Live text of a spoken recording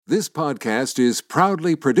This podcast is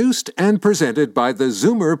proudly produced and presented by the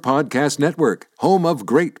Zoomer Podcast Network, home of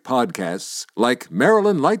great podcasts like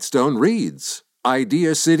Marilyn Lightstone Reads,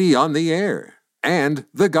 Idea City on the Air, and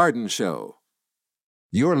The Garden Show.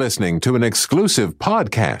 You're listening to an exclusive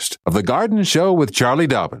podcast of The Garden Show with Charlie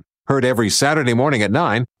Dobbin, heard every Saturday morning at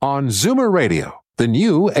 9 on Zoomer Radio, the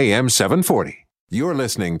new AM 740. You're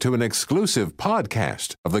listening to an exclusive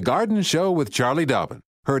podcast of The Garden Show with Charlie Dobbin,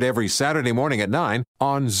 heard every Saturday morning at 9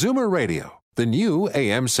 on Zoomer Radio, the new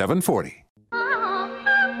AM 740.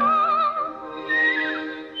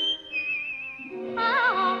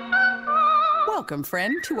 Welcome,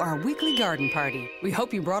 friend, to our weekly garden party. We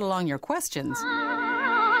hope you brought along your questions,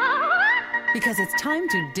 because it's time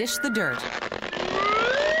to dish the dirt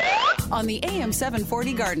on the AM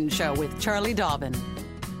 740 Garden Show with Charlie Dobbin.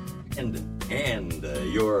 And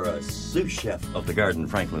your sous chef of the garden,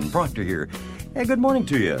 Franklin Proctor here. Hey, good morning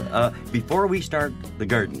to you. Before we start the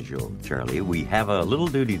garden show, Charlie, we have a little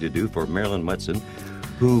duty to do for Marilyn Whitson,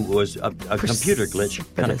 who was a computer glitch,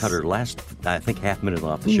 kind of cut her last, I think, half minute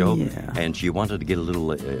off the show, and she wanted to get a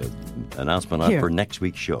little announcement on for next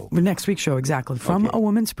week's show. The next week's show, exactly. From a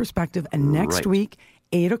woman's perspective, and next week,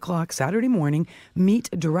 8 o'clock Saturday morning, meet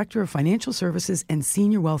Director of Financial Services and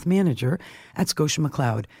Senior Wealth Manager at Scotia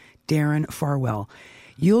McLeod, Darren Farwell.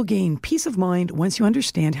 You'll gain peace of mind once you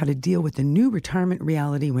understand how to deal with the new retirement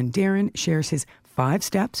reality when Darren shares his 5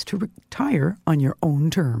 steps to retire on your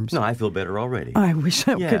own terms. No, I feel better already. I wish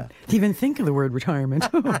I could even think of the word retirement.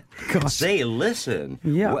 Oh, gosh. Say, listen.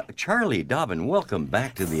 Yeah. Charlie Dobbin, welcome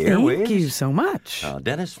back to the airwaves. Thank you so much.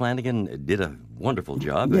 Dennis Flanagan did a wonderful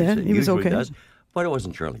job. Yeah, as he was okay. Does. But it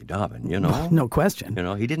wasn't Charlie Dobbin, you know. No question. You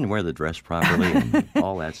know, he didn't wear the dress properly and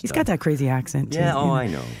all that stuff. He's got that crazy accent, too. Yeah, I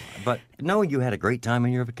know. But, no, you had a great time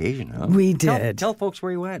on your vacation, huh? We did. Tell folks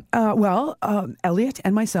where you went. Elliot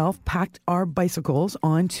and myself packed our bicycles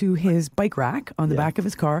onto his bike rack on the back of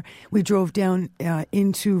his car. We drove down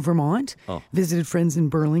into Vermont, visited friends in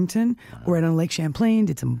Burlington. We're out on Lake Champlain,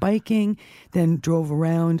 did some biking, then drove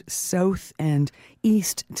around south and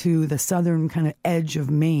east to the southern kind of edge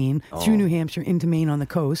of Maine, through New Hampshire into Maine on the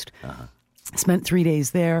coast. Spent 3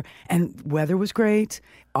 days there, and weather was great,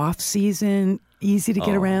 off-season, easy to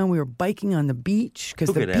get around. We were biking on the beach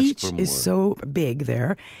because the beach is so big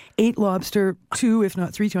there. 8 lobster, 2 if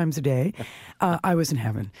not 3 times a day. I was in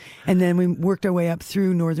heaven. And then we worked our way up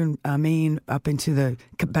through northern Maine, up into the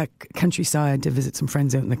Quebec countryside to visit some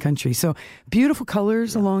friends out in the country. So beautiful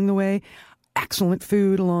colors along the way, excellent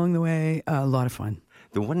food along the way, a lot of fun.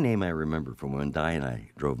 The one name I remember from when Di and I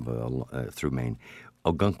drove through Maine,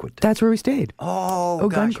 Ogunquit. That's where we stayed. Oh,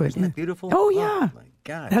 gosh, isn't that beautiful? Oh, yeah. Oh, my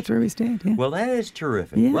gosh. That's where we stayed, yeah. Well, that is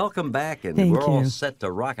terrific. Yeah. Welcome back, and Thank we're all you. set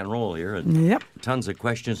to rock and roll here. And tons of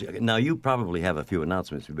questions. Now, you probably have a few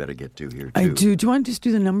announcements we better get to here, too. I do. Do you want to just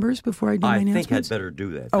do the numbers before I do my announcements? I think I'd better do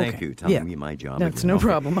that. Okay. Thank you. Telling me my job. That's no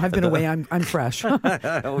problem. I've been away. I'm fresh.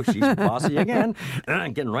 Oh, she's bossy again.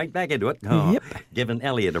 Getting right back into it. Giving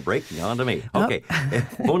Elliot a break. On to me. Okay.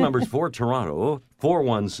 Phone numbers for Toronto,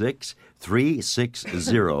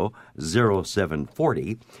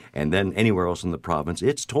 416-360-0740. And then anywhere else in the province,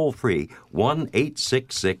 it's toll-free,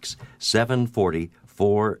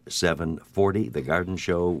 1-866-740-4740. The Garden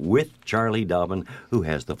Show with Charlie Dobbin, who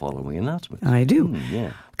has the following announcement. I do.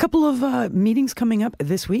 A couple of meetings coming up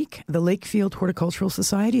this week. The Lakefield Horticultural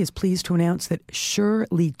Society is pleased to announce that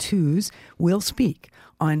Shirley Tews will speak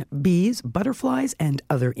on bees, butterflies, and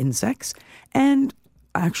other insects, and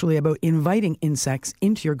actually about inviting insects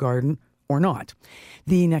into your garden or not.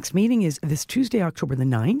 The next meeting is this Tuesday, October the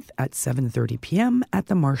 9th at 7:30 p.m. at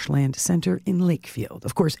the Marshland Center in Lakefield.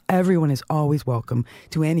 Of course, everyone is always welcome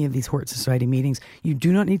to any of these Hort Society meetings. You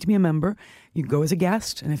do not need to be a member. You go as a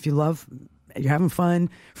guest, and if you love, you're having fun,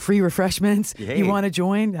 free refreshments, you want to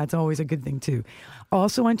join, that's always a good thing too.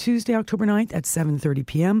 Also on Tuesday, October 9th at 7:30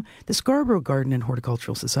 p.m., the Scarborough Garden and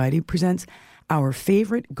Horticultural Society presents Our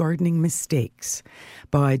Favorite Gardening Mistakes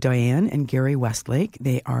by Diane and Gary Westlake.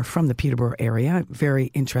 They are from the Peterborough area, very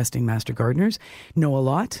interesting master gardeners, know a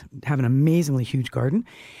lot, have an amazingly huge garden.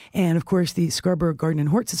 And of course, the Scarborough Garden and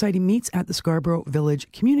Hort Society meets at the Scarborough Village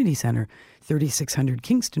Community Centre, 3600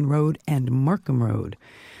 Kingston Road and Markham Road.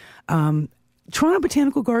 Toronto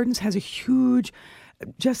Botanical Gardens has a huge,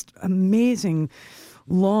 just amazing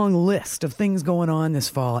long list of things going on this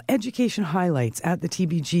fall. Education highlights at the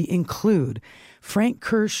TBG include Frank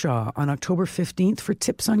Kershaw on October 15th for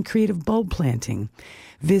tips on creative bulb planting.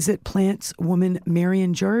 Visit plants woman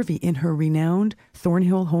Marion Jarvie in her renowned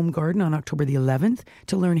Thornhill Home Garden on October the 11th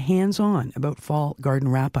to learn hands-on about fall garden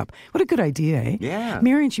wrap-up. What a good idea, eh? Yeah.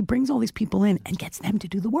 Marion, she brings all these people in and gets them to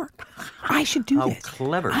do the work. I should do this. How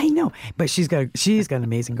clever. I know. But she's got an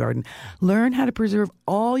amazing garden. Learn how to preserve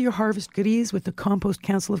all your harvest goodies with the Compost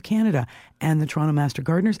Council of Canada and the Toronto Master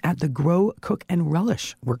Gardeners at the Grow, Cook and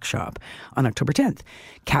Relish workshop on October 10th.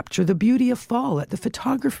 Capture the beauty of fall at the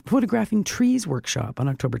Photographing Trees workshop on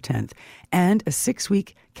October 10th. And a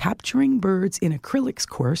 6-week Capturing Birds in Acrylics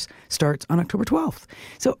course starts on October 12th.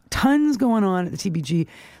 So tons going on at the TBG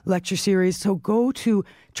lecture series. So go to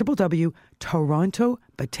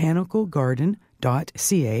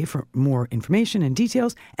www.torontobotanicalgarden.ca for more information and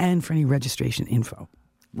details and for any registration info.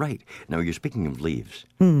 Right. Now, you're speaking of leaves.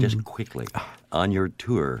 Just quickly, on your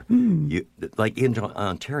tour, you, like in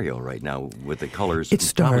Ontario right now, with the colors,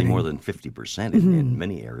 It's probably starting. more than 50% in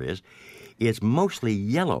many areas, it's mostly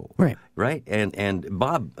yellow. Right. Right? And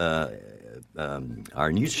Bob, our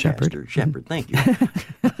newscaster, Shepherd, thank you.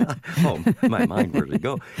 Oh, my mind, where did it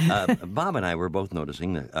go? Bob and I were both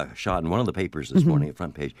noticing a shot in one of the papers this morning, at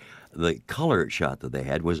front page. The color shot that they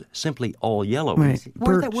had was simply all yellow. Right.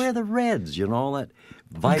 Where Birch. are the reds? You know, all that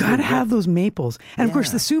You vibrant got to red. have those maples. And of course,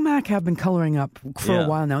 Yeah. the sumac have been coloring up for Yeah. a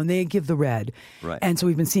while now, and they give the red. Right. And so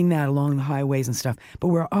we've been seeing that along the highways and stuff. But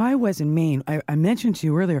where I was in Maine, I mentioned to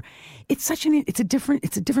you earlier, it's a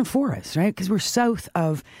different forest, right? Because we're south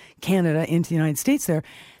of Canada into the United States there.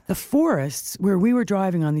 The forests where we were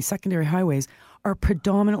driving on these secondary highways are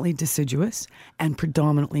predominantly deciduous and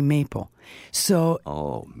predominantly maple. So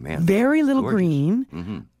Oh, man. very little Gorgeous.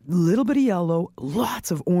 green, little bit of yellow, lots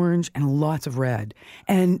of orange, and lots of red.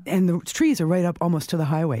 And the trees are right up almost to the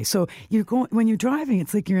highway. So you're going when you're driving,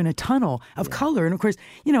 it's like you're in a tunnel of color. And of course,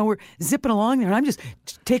 we're zipping along there, and I'm just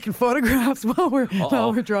taking photographs while we're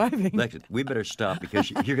driving. Lexi, we better stop because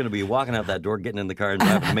you're going to be walking out that door, getting in the car, and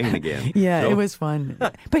driving to Maine again. Yeah, So- it was fun.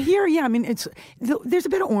 But here, I mean, there's a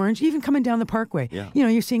bit of orange, even coming down the parkway. Yeah.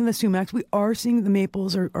 You're seeing the sumacs. We are seeing the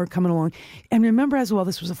maples are coming along. And remember as well,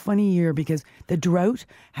 this was a funny year because the drought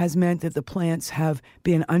has meant that the plants have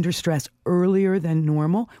been under stress earlier than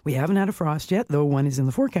normal. We haven't had a frost yet, though one is in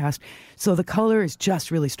the forecast. So the color is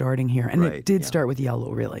just really starting here. And Right, it did yeah. start with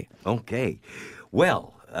yellow, really. Okay.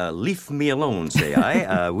 Well, leave me alone, say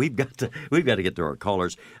I. We've got to get to our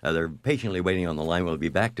callers. They're patiently waiting on the line. We'll be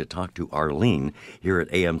back to talk to Arlene here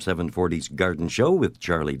at AM 740's Garden Show with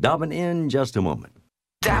Charlie Dobbin in just a moment.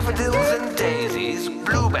 Daffodils and daisies,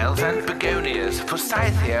 bluebells and begonias,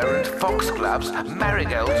 forsythia and foxgloves,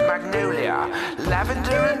 marigolds, magnolia,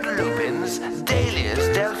 lavender and lupins,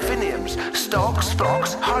 dahlias, delphiniums, stalks,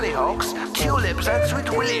 phlox, hollyhocks, tulips and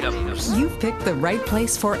sweet williams. You've picked the right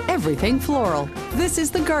place for everything floral. This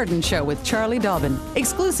is The Garden Show with Charlie Dobbin,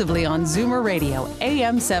 exclusively on Zoomer Radio,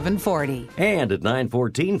 AM 740. And at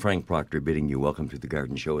 9:14, Frank Proctor bidding you welcome to the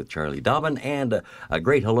Garden Show with Charlie Dobbin. And a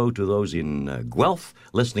great hello to those in Guelph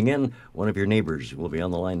listening in. One of your neighbors will be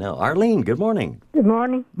on the line now. Arlene, good morning. Good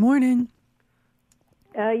morning. Morning.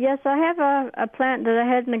 Yes, I have a plant that I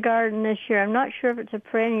had in the garden this year. I'm not sure if it's a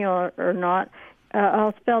perennial or not.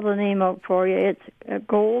 I'll spell the name out for you. It's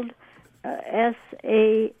gold,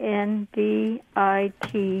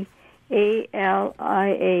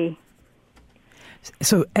 Sanditalia.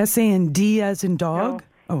 So S-A-N-D as in dog?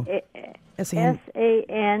 No. S-A-N...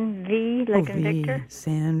 S-A-N-V, like in V. Victor.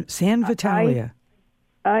 San Vitalia.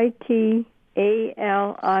 I-T-A-L-I-A.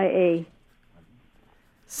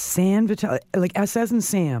 San Vitalia, like S as in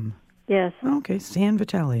Sam. Yes. Okay, San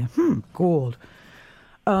Vitalia. Gold.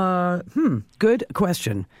 Good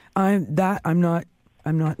question. I'm not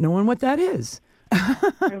knowing what that is.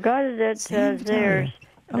 I've got it at San theirs.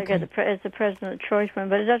 Vitalia. It's a President Choice one,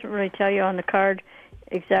 but it doesn't really tell you on the card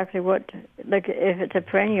exactly what, like if it's a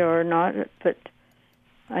perennial or not, but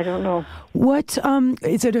I don't know. What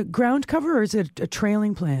is it? A ground cover or is it a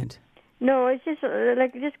trailing plant? No, it's just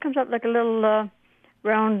like it just comes up like a little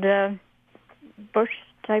round bush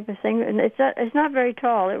type of thing, and it's not very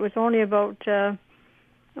tall. It was only about say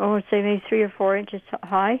maybe 3 or 4 inches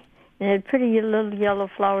high, and it had pretty little yellow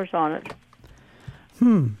flowers on it.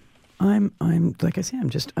 I'm like I say, I'm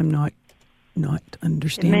not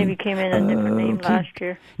understanding. It maybe came in a different name last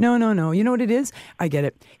year. No. You know what it is? I get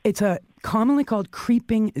it. It's a commonly called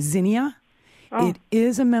creeping zinnia. Oh. It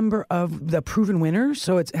is a member of the proven winners,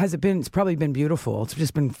 so it's probably been beautiful. It's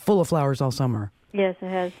just been full of flowers all summer. Yes, it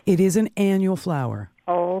has. It is an annual flower.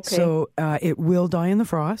 Oh, okay. So it will die in the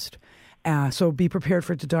frost. So be prepared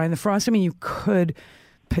for it to die in the frost. I mean, you could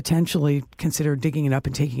potentially consider digging it up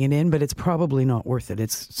and taking it in, but it's probably not worth it.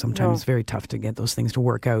 It's sometimes very tough to get those things to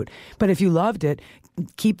work out. But if you loved it,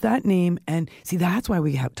 keep that name. And see, that's why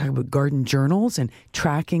we have to talk about garden journals and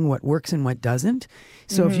tracking what works and what doesn't.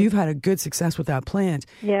 So if you've had a good success with that plant.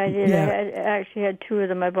 Yeah, I did. Yeah. I actually had 2 of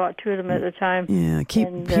them. I bought 2 of them at the time. Yeah, keep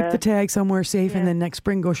the tag somewhere safe, and then next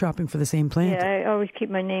spring go shopping for the same plant. Yeah, I always keep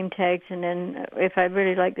my name tags, and then if I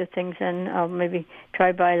really like the things, then I'll maybe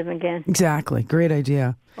try buy them again. Exactly. Great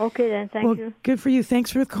idea. Okay, then. Thank you. Good for you. Thanks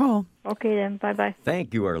for the call. Okay, then. Bye-bye.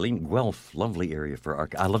 Thank you, Arlene. Guelph, lovely area for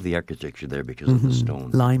I love the architecture there because of the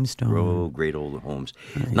stone. Limestone. Oh, great old homes.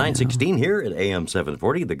 9:16 here at AM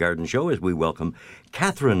 740, The Garden Show, as we welcome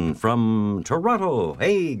Catherine from Toronto.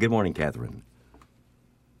 Hey, good morning, Catherine.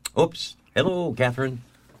 Oops. Hello, Catherine.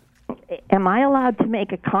 Am I allowed to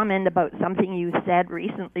make a comment about something you said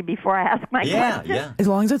recently before I ask my question? Yeah. As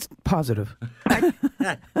long as it's positive. Is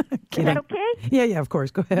that okay? Yeah, of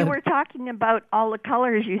course. Go ahead. You were talking about all the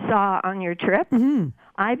colors you saw on your trip.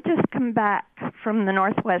 I've just come back from the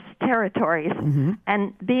Northwest Territories,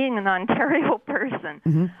 and being an Ontario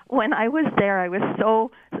person, when I was there, I was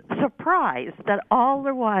so surprised that all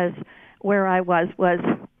there was where I was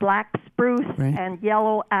black spruce and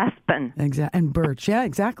yellow aspen. And birch. Yeah,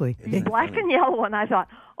 exactly. Black and yellow, and I thought,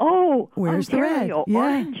 oh, where's Ontario, the red? Yeah.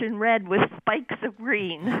 orange and red with spikes of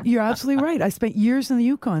green. You're absolutely right. I spent years in the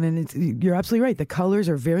Yukon, and you're absolutely right. The colors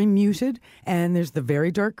are very muted, and there's the very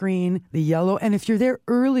dark green, the yellow, and if you're there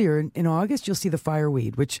earlier in August, you'll see the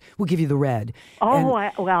fireweed, which will give you the red. Oh,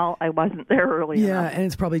 I wasn't there early enough. And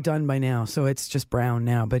it's probably done by now, so it's just brown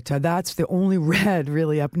now. But that's the only red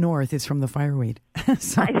really up north is from the fireweed.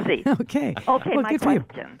 So, I see. Okay. Okay, well, my good for you.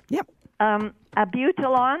 question. Yep. A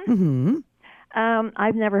butylon.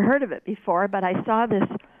 I've never heard of it before, but I saw this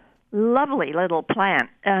lovely little plant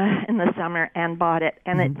in the summer and bought it,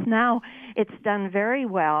 and it's done very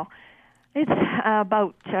well. It's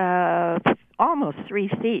about almost 3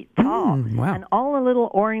 feet tall, wow. and all the little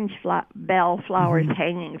orange bell flowers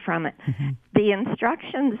hanging from it. The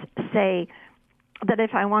instructions say that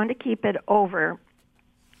if I want to keep it over,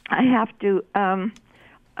 I have to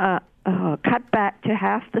cut back to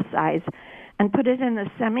half the size and put it in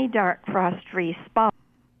a semi-dark, frost-free spot.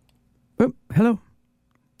 Oh, hello.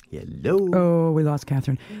 Hello. Oh, we lost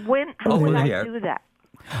Catherine. How would I do that?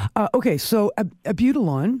 Okay, so a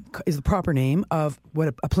butylon is the proper name of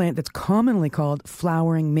a plant that's commonly called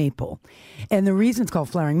flowering maple. And the reason it's called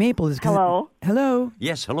flowering maple is because... Hello?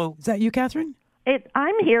 Yes, hello. Is that you, Catherine?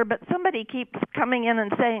 I'm here, but somebody keeps coming in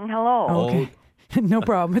and saying hello. Oh, okay. No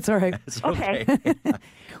problem. It's all right. It's okay.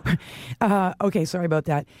 Okay, sorry about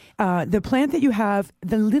that. The plant that you have,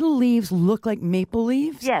 the little leaves look like maple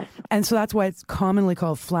leaves. Yes. And so that's why it's commonly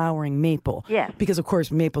called flowering maple. Yes. Because, of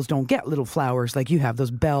course, maples don't get little flowers like you have,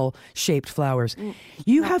 those bell-shaped flowers.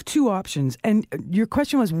 You have 2 options. And your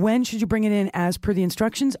question was, when should you bring it in as per the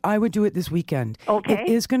instructions? I would do it this weekend. Okay. It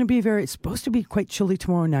is going to be it's supposed to be quite chilly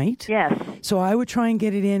tomorrow night. Yes. So I would try and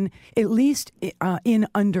get it in, at least in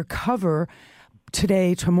under cover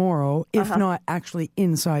today, tomorrow, if not actually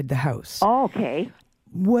inside the house. Oh, okay.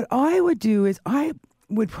 What I would do is I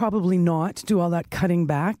would probably not do all that cutting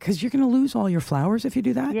back because you're going to lose all your flowers if you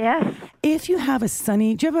do that. Yes. If you have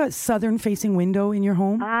do you have a southern-facing window in your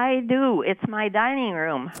home? I do. It's my dining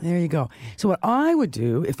room. There you go. So what I would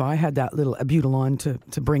do if I had that little butylon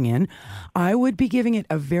to bring in, I would be giving it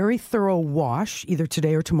a very thorough wash, either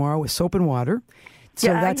today or tomorrow, with soap and water.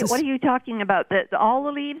 So what are you talking about? All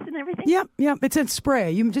the leaves and everything? Yep. It's a spray.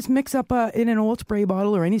 You just mix up in an old spray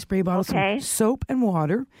bottle or any spray bottle some soap and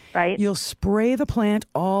water. Right. You'll spray the plant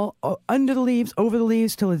all under the leaves, over the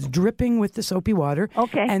leaves, till it's dripping with the soapy water.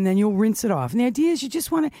 Okay. And then you'll rinse it off. And the idea is you just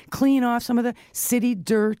want to clean off some of the city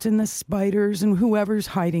dirt and the spiders and whoever's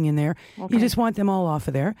hiding in there. Okay. You just want them all off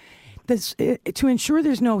of there. To ensure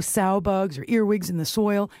there's no sow bugs or earwigs in the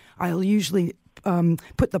soil, I'll usually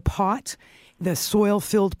put the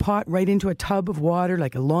soil-filled pot right into a tub of water,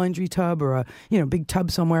 like a laundry tub or a big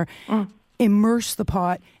tub somewhere. Immerse the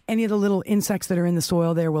pot. Any of the little insects that are in the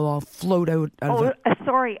soil there will all float out of it.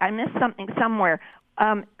 Sorry, I missed something somewhere.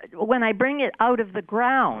 When I bring it out of the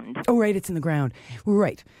ground. Oh, right, it's in the ground.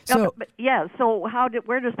 Right. So so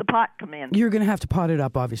where does the pot come in? You're going to have to pot it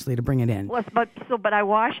up, obviously, to bring it in. Well, but I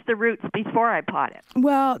wash the roots before I pot it.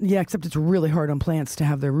 Well, yeah, except it's really hard on plants to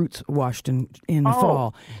have their roots washed in the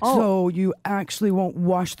fall. So you actually won't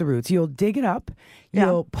wash the roots. You'll dig it up.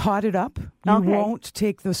 You'll pot it up. You won't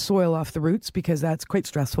take the soil off the roots because that's quite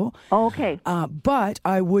stressful. Okay. But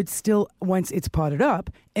I would still, once it's potted up,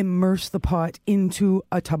 immerse the pot into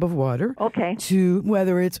a tub of water. Okay. To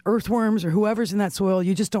whether it's earthworms or whoever's in that soil,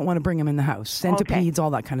 you just don't want to bring them in the house. Centipedes,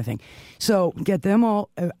 all that kind of thing. So get them all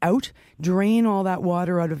out, drain all that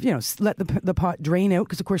water out of, let the pot drain out,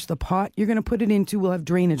 because of course the pot you're going to put it into will have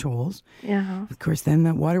drainage holes. Yeah. Of course, then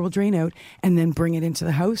the water will drain out, and then bring it into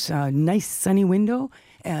the house. Nice sunny window,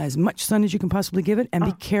 as much sun as you can possibly give it, and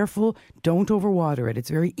be careful. Don't overwater it.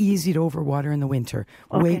 It's very easy to overwater in the winter.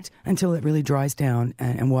 Okay. Wait until it really dries down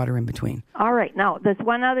and water in between. All right. Now, there's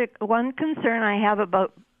one concern I have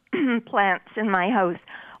about plants in my house.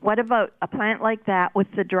 What about a plant like that with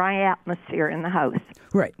the dry atmosphere in the house?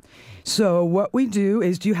 Right. So what we do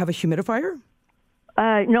is, do you have a humidifier?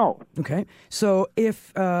 No. Okay. So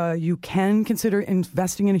if you can consider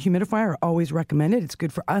investing in a humidifier, I always recommend it. It's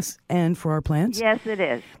good for us and for our plants. Yes, it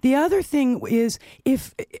is. The other thing is,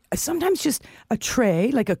 if sometimes just a tray,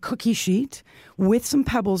 like a cookie sheet with some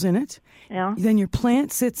pebbles in it, then your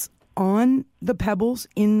plant sits on the pebbles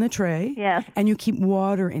in the tray, yes, and you keep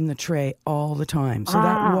water in the tray all the time. So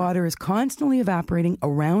that water is constantly evaporating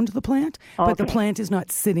around the plant, but the plant is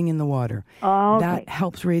not sitting in the water. That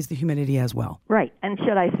helps raise the humidity as well. Right. And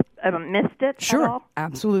should I mist it Sure, at all?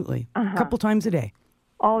 Absolutely. A couple times a day.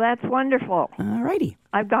 Oh, that's wonderful. All righty.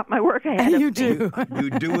 I've got my work ahead of You me. do. You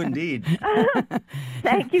do indeed.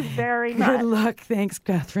 Thank you very much. Good luck. Thanks,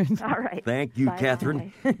 Catherine. All right. Thank you, Bye-bye.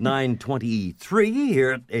 Catherine. 9:23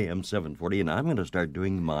 here at AM 740, and I'm going to start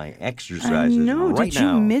doing my exercises I know. right Did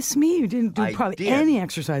now. you miss me? You didn't do I probably did. any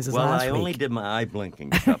exercises Well, last I week. only did my eye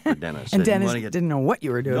blinking stuff for Dennis. And Dennis you wanna get- didn't know what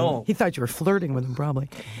you were doing. No. He thought you were flirting with him, probably.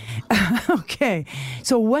 Okay.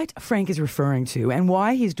 So what Frank is referring to and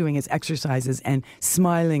why he's doing his exercises and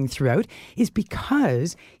smiling throughout is because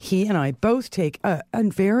he and I both take a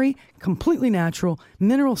very completely natural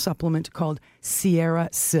mineral supplement called Sierra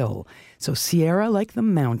Sil. So Sierra, like the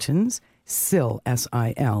mountains, Sil,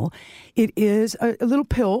 S-I-L. It is a little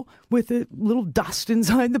pill with a little dust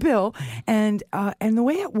inside the pill. And the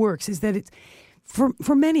way it works is that it's,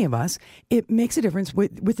 for many of us, it makes a difference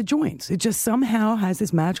with the joints. It just somehow has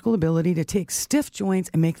this magical ability to take stiff joints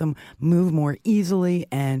and make them move more easily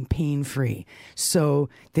and pain-free. So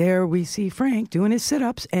there we see Frank doing his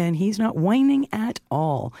sit-ups, and he's not whining at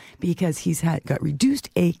all because he's got reduced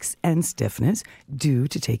aches and stiffness due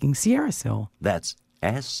to taking Sierra Sil. That's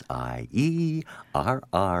SIERRASIL.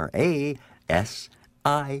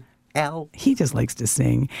 He just likes to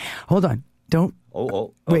sing. Hold on. Don't.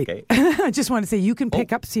 Wait. Okay. I just want to say you can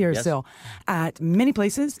pick up Sierra Sil at many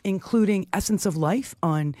places, including Essence of Life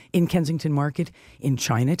in Kensington Market in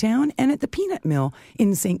Chinatown and at the Peanut Mill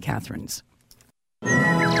in St. Catharines.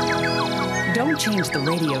 Don't change the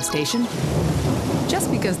radio station.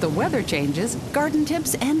 Just because the weather changes, garden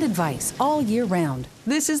tips and advice all year round.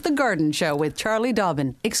 This is The Garden Show with Charlie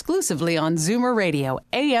Dobbin, exclusively on Zoomer Radio,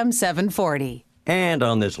 AM 740. And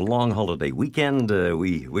on this long holiday weekend,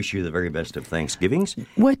 we wish you the very best of Thanksgivings.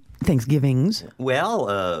 What Thanksgivings?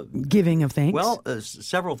 Well, Giving of thanks? Well,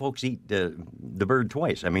 several folks eat the bird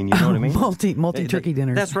twice. I mean, you know what I mean? Multi-turkey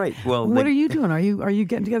dinners. That's right. Well, what are you doing? Are you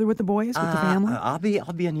getting together with the boys, with the family? I'll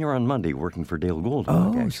be in here on Monday working for Dale Gold.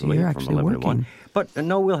 Oh, actually, so you're from actually 11 to 1. working. But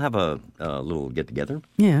no, we'll have a little get together.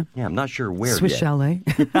 Yeah. Yeah, I'm not sure where Swiss yet. Chalet.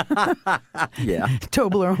 Yeah.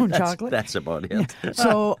 Toblerone chocolate. That's about it. Yeah.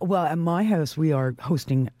 So, well, at my house, we are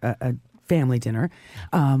hosting a family dinner.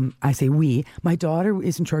 I say we. My daughter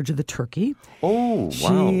is in charge of the turkey. Oh, wow.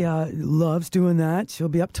 She loves doing that. She'll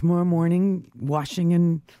be up tomorrow morning washing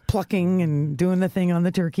and plucking and doing the thing on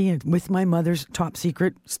the turkey, and with my mother's top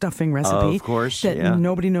secret stuffing recipe. Of course, that yeah.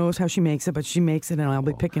 nobody knows how she makes it, but she makes it, and I'll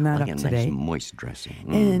be picking that Like up a today. nice moist dressing.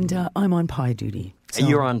 And I'm on pie duty. So-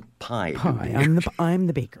 You're on pie. pie. duty. I'm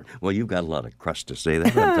the baker. Well, you've got a lot of crust to say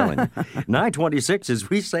that, I'm telling you. 9:26 as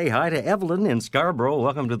we say hi to Evelyn in Scarborough.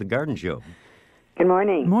 Welcome to the Garden Show. Good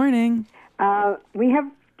morning. Morning. We have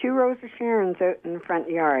 2 rows of Sharons out in the front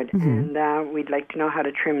yard, and we'd like to know how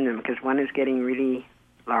to trim them because one is getting really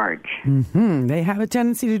large. They have a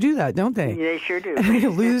tendency to do that, don't they? They sure do. You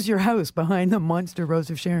lose your house behind the monster Rose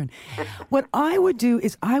of Sharon. What I would do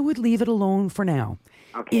is I would leave it alone for now.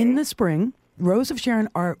 Okay. In the spring, Rose of Sharon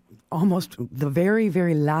are almost the very,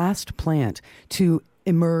 very last plant to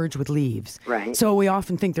emerge with leaves. Right. So we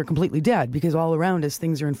often think they're completely dead because all around us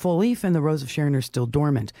things are in full leaf and the Rose of Sharon are still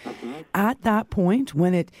dormant. At that point,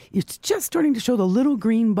 when it's just starting to show the little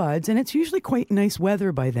green buds, and it's usually quite nice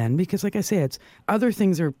weather by then because, like I say, other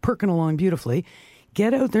things are perking along beautifully.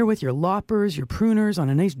 Get out there with your loppers, your pruners on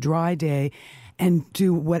a nice dry day and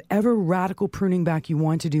do whatever radical pruning back you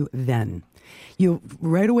want to do then. You'll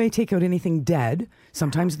right away take out anything dead.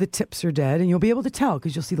 Sometimes the tips are dead, and you'll be able to tell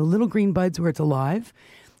because you'll see the little green buds where it's alive.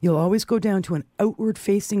 you'll always go down to an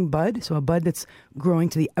outward-facing bud, so a bud that's growing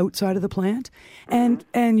to the outside of the plant, and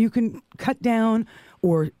you can cut down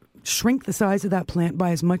or shrink the size of that plant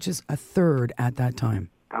by as much as a third at that time.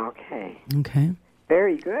 Okay.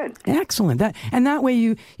 Very good. Excellent. That way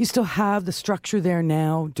you still have the structure there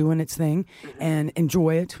now doing its thing and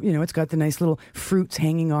enjoy it. You know, it's got the nice little fruits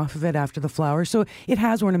hanging off of it after the flowers. So it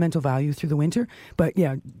has ornamental value through the winter. But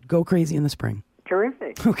yeah, go crazy in the spring.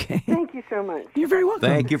 Terrific. Okay. Thank you so much. You're very welcome.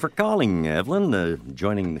 Thank you for calling, Evelyn.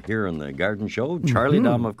 Joining here on the Garden Show. Charlie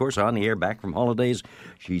Dobbin, of course, on the air, back from holidays.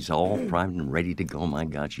 She's all primed and ready to go. My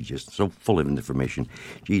God, she's just so full of information.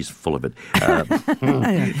 She's full of it.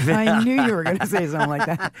 I knew you were going to say something like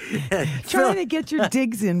that. Trying to get your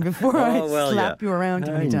digs in before I slap you around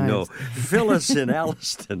too many times. No. Phyllis in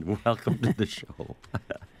Alliston, welcome to the show.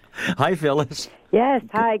 Hi, Phyllis. Yes,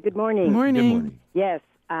 hi, good morning. Morning. Good morning. Yes,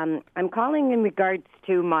 I'm calling in regards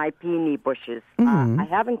to my peony bushes. I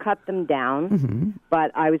haven't cut them down,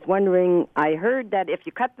 but I was wondering, I heard that if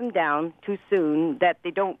you cut them down too soon, that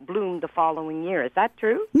they don't bloom the following year. Is that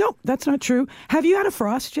true? No, that's not true. Have you had a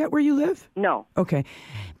frost yet where you live? No. Okay.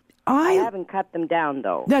 I haven't cut them down,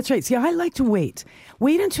 though. That's right. See, I like to wait.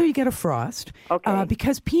 Wait until you get a frost. Okay.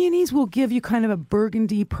 Because peonies will give you kind of a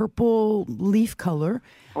burgundy purple leaf color.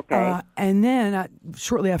 Okay. And then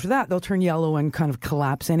shortly after that, they'll turn yellow and kind of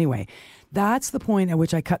collapse anyway. That's the point at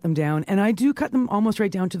which I cut them down. And I do cut them almost right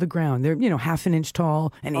down to the ground. They're, half an inch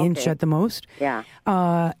tall, an inch at the most. Yeah.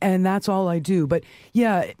 And that's all I do. But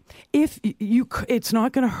yeah, if it's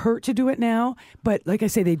not going to hurt to do it now. But like I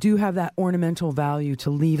say, they do have that ornamental value to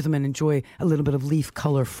leave them and enjoy a little bit of leaf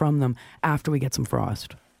color from them after we get some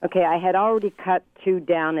frost. Okay, I had already cut 2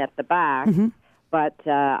 down at the back. But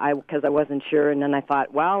because I wasn't sure, and then I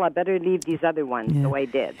thought, well, I better leave these other ones, so I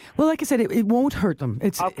did. Well, like I said, it won't hurt them.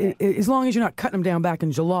 It's as long as you're not cutting them down back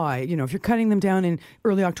in July. If you're cutting them down in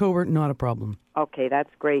early October, not a problem. Okay, that's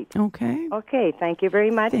great. Okay. Okay, thank you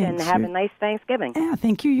very much, Thanks. and have a nice Thanksgiving. Yeah,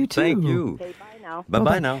 thank you. You too. Thank you. Okay, bye now.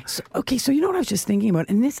 Bye-bye now. So you know what I was just thinking about?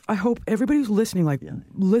 And this, I hope everybody who's listening,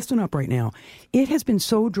 listen up right now. It has been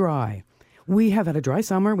so dry. We have had a dry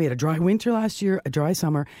summer. We had a dry winter last year, a dry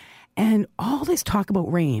summer. And all this talk about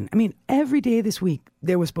rain. I mean, every day this week,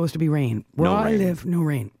 there was supposed to be rain. Where I live, no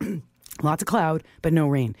rain. Lots of cloud, but no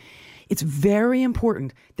rain. It's very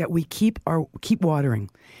important that we keep watering.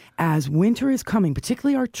 As winter is coming,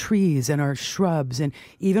 particularly our trees and our shrubs and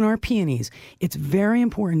even our peonies, it's very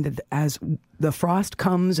important that as the frost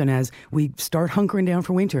comes and as we start hunkering down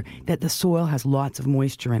for winter, that the soil has lots of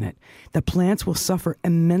moisture in it. The plants will suffer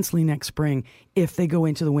immensely next spring if they go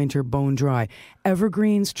into the winter bone dry.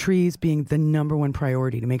 Evergreens, trees being the number one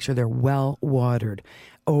priority to make sure they're well watered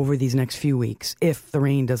over these next few weeks if the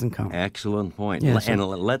rain doesn't come. Excellent point. Yeah, and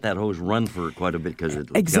let that hose run for quite a bit because it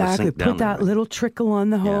exactly. Sink down Put that little trickle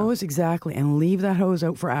on the hose, Yeah. exactly, and leave that hose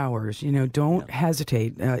out for hours. Don't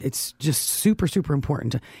hesitate. It's just super, super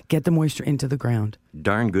important to get the moisture into the ground.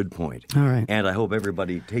 Darn good point. All right. And I hope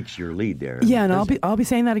everybody takes your lead there. Yeah, and I'll be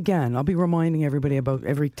saying that again. I'll be reminding everybody about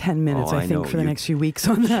every 10 minutes, I think, for the next few weeks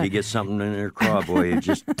on that. She gets something in her craw, boy.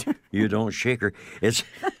 You don't shake her. It's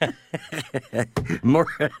more.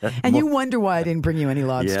 And you wonder why I didn't bring you any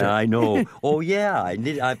lobster. Yeah, I know. Oh, yeah.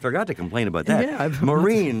 I forgot to complain about that. Yeah,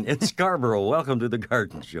 Maureen in Scarborough, welcome to the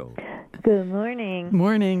Garden Show. Good morning.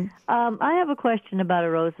 Morning. I have a question about a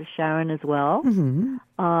Rose of Sharon as well.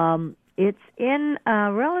 Mm-hmm. It's in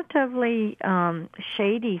a relatively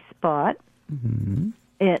shady spot. Mm-hmm.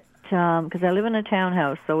 Because I live in a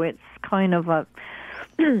townhouse, so it's kind of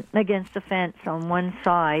against the fence on one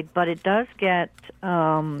side, but it does get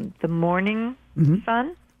the morning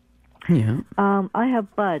sun. Yeah. I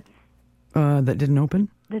have buds. That didn't open?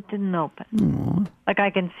 That didn't open. Aww. Like I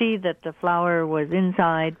can see that the flower was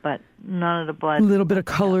inside, but none of the buds. A little bit of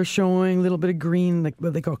color showing, a little bit of green, like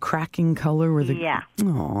what they call cracking color. Yeah.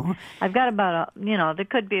 Aww. I've got about there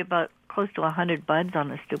could be about close to 100 buds on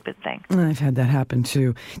the stupid thing. I've had that happen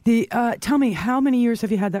too. Tell me, how many years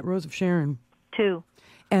have you had that Rose of Sharon? 2.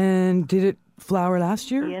 And did it flower last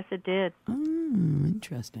year? Yes, it did. Oh,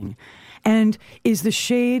 interesting. And is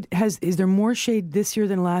there more shade this year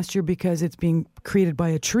than last year because it's being created by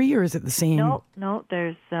a tree, or is it the same? No,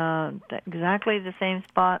 there's exactly the same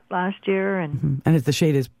spot last year, and the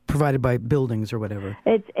shade is provided by buildings or whatever.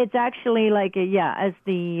 It's actually like as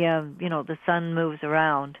the the sun moves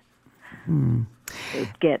around. It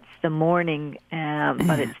gets the morning,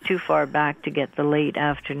 but it's too far back to get the late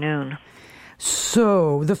afternoon.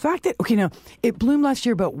 So the fact that now it bloomed last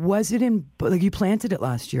year, but was it you planted it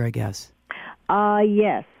last year? I guess.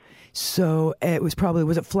 Yes. So it was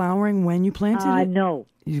it flowering when you planted it? No.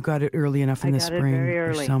 You got it early enough in the spring very or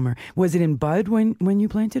early. summer. Was it in bud when you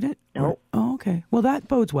planted it? No. Oh, okay. Well, that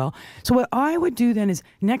bodes well. So what I would do then is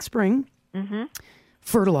next spring,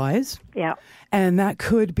 fertilize. Yeah. And that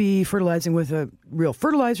could be fertilizing with a real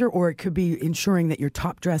fertilizer, or it could be ensuring that you're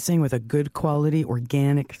top dressing with a good quality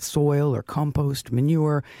organic soil or compost,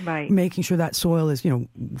 manure, Right. making sure that soil is,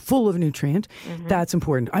 full of nutrient. That's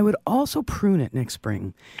important. I would also prune it next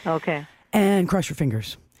spring Okay. and cross your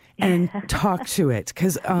fingers and talk to it.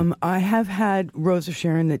 Because I have had Rose of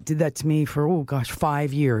Sharon that did that to me for,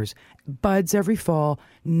 5 years. Buds every fall,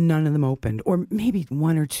 none of them opened. Or maybe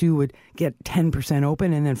one or two would get 10%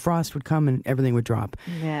 open, and then frost would come and everything would drop.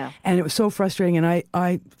 Yeah. And it was so frustrating. And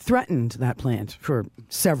I threatened that plant for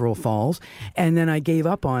several falls. And then I gave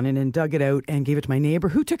up on it and dug it out and gave it to my neighbor,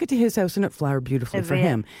 who took it to his house, and it flowered beautifully for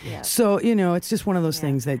him. Yeah. So, it's just one of those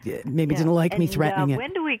things that maybe didn't like me threatening it.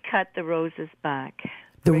 When do we cut the roses back?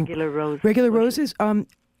 The regular roses. Regular roses?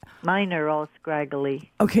 Mine are all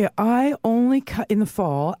scraggly. Okay, I only cut in the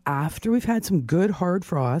fall after we've had some good hard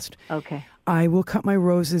frost. Okay. I will cut my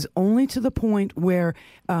roses only to the point where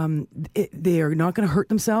they are not going to hurt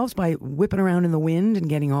themselves by whipping around in the wind and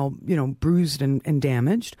getting all, bruised and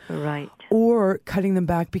damaged. Right. Or cutting them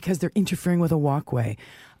back because they're interfering with a walkway.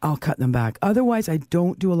 I'll cut them back. Otherwise, I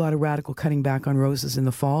don't do a lot of radical cutting back on roses in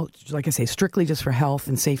the fall. Like I say, strictly just for health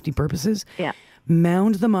and safety purposes. Yeah.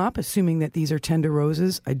 Mound them up, assuming that these are tender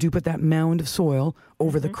roses. I do put that mound of soil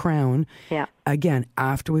over the crown. Yeah. Again,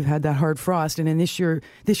 after we've had that hard frost, and then this year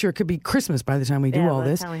it could be Christmas by the time we do all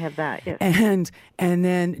this. By the time we have that, yes. And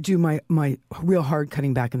then do my real hard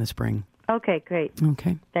cutting back in the spring. Okay, great.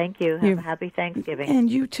 Okay. Thank you. Have a happy Thanksgiving. And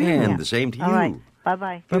you too. And the same to you. All right.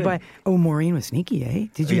 Bye-bye. Bye-bye. Oh, Maureen was sneaky, eh?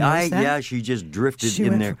 Did you notice that? Yeah, she just drifted She in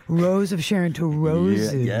went there. from Rose of Sharon to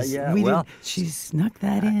roses. Yeah. Well, she snuck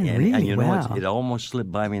that in really and you know, well. it almost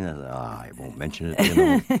slipped by me, and I thought, I won't mention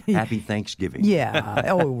it. Happy Thanksgiving. Yeah.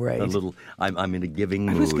 Oh, right. A little. I'm in a giving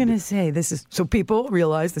mood. I was going to say this is so people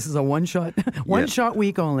realize this is a one shot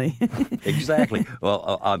week only. Exactly.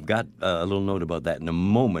 Well, I've got a little note about that in a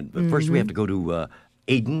moment, but first we have to go to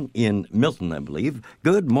Aidan in Milton, I believe.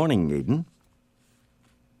 Good morning, Aidan.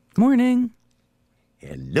 Morning.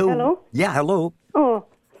 Hello. Hello? Yeah, hello. Oh,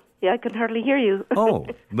 yeah, I can hardly hear you. Oh,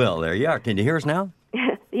 well, there you are. Can you hear us now?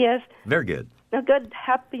 Yes. Very good. A good,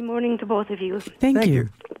 happy morning to both of you. Thank you.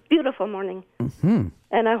 Beautiful morning. Mm-hmm.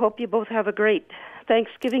 And I hope you both have a great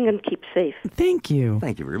Thanksgiving and keep safe. Thank you.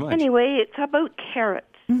 Thank you very much. Anyway, it's about carrots.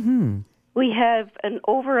 Mm-hmm. We have an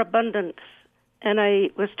overabundance, and I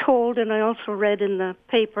was told, and I also read in the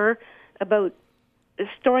paper about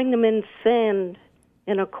storing them in sand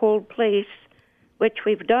in a cold place, which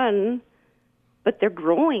we've done, but they're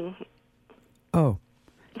growing. Oh.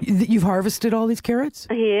 You've harvested all these carrots?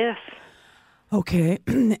 Yes. Okay.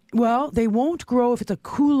 Well, they won't grow if it's a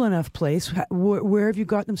cool enough place. Where have you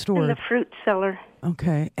got them stored? In the fruit cellar.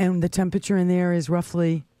 Okay. And the temperature in there is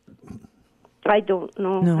roughly? I don't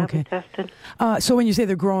know. No, I okay. haven't tested. So when you say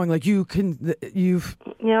they're growing, like you've...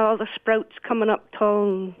 Yeah, all the sprouts coming up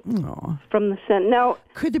tall from the sand. Now,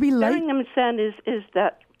 could there be light? Storing them in sand, is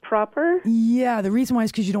that proper? Yeah, the reason why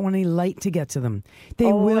is because you don't want any light to get to them.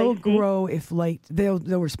 They will grow if light, they'll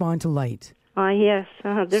respond to light. Yes.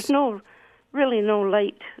 There's really no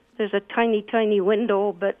light. There's a tiny, tiny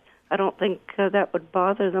window, but I don't think that would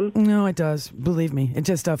bother them. No, it does. Believe me. It's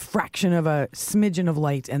just a fraction of a smidgen of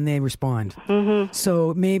light, and they respond. Mm-hmm.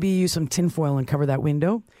 So maybe use some tinfoil and cover that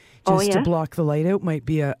window. Just to block the light out might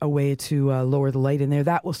be a way to lower the light in there.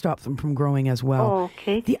 That will stop them from growing as well. Oh,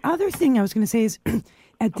 okay. The other thing I was going to say is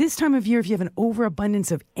at this time of year, if you have an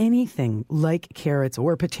overabundance of anything like carrots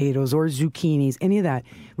or potatoes or zucchinis, any of that,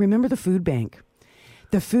 remember the food bank.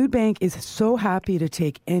 The food bank is so happy to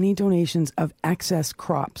take any donations of excess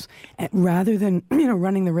crops, rather than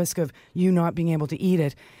running the risk of you not being able to eat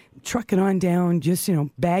it. Truck it on down, just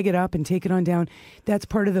bag it up and take it on down. That's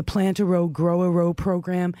part of the Plant a Row, Grow a Row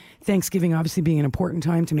program. Thanksgiving obviously being an important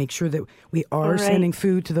time to make sure that we are sending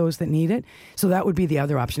food to those that need it. So that would be the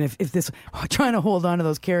other option. If this trying to hold on to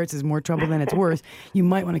those carrots is more trouble than it's worth, you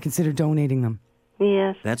might want to consider donating them.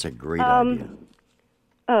 Yes, that's a great idea.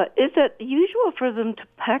 Is it usual for them to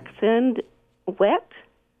pack sand wet?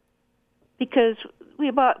 Because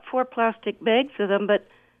we bought 4 plastic bags of them, but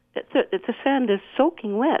the sand is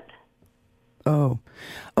soaking wet. Oh.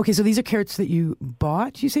 Okay, so these are carrots that you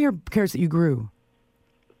bought, you say, or carrots that you grew?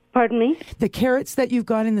 Pardon me? The carrots that you've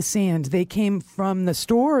got in the sand, they came from the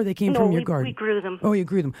store or they came from your garden? No, we grew them. Oh, you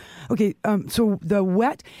grew them. Okay, so the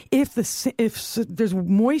wet, if there's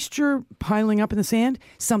moisture piling up in the sand,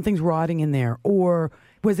 something's rotting in there. Or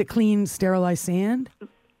was it clean, sterilized sand?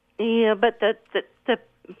 Yeah, but the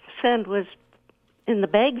sand was in the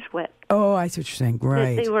bags wet. Oh, I see what you're saying.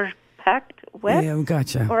 Right. They were packed wet. Yeah,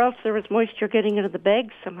 gotcha. Or else there was moisture getting into the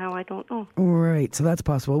bags somehow. I don't know. Right, so that's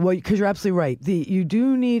possible. Well, because you're absolutely right. You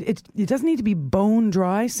do need it. It doesn't need to be bone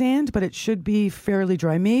dry sand, but it should be fairly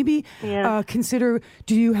dry. Maybe consider.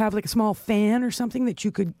 Do you have like a small fan or something that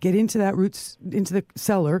you could get into that into the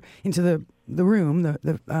cellar, into the room,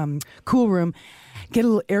 the cool room, get a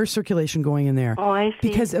little air circulation going in there. Oh, I see.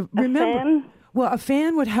 Because remember. Fan? Well, a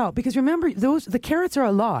fan would help because remember the carrots are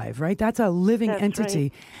alive, right? That's a living entity.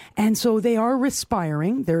 Right. And so they are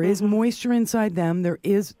respiring. There is moisture inside them. There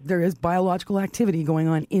is biological activity going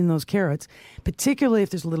on in those carrots, particularly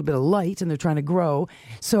if there's a little bit of light and they're trying to grow.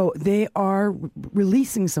 So they are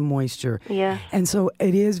releasing some moisture. Yeah. And so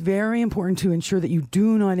it is very important to ensure that you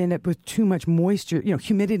do not end up with too much moisture.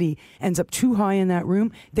 Humidity ends up too high in that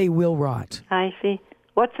room, they will rot. I see.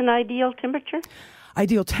 What's an ideal temperature?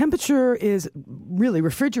 Ideal temperature is really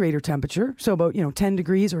refrigerator temperature, so about 10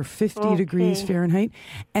 degrees or 50 degrees Fahrenheit,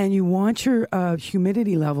 and you want your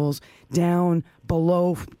humidity levels down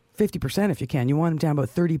below 50% if you can. You want them down about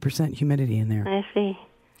 30% humidity in there. I see.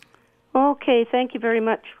 Okay, thank you very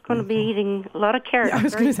much. We're going to be eating a lot of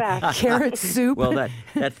carrots very fast. Carrot soup. Well,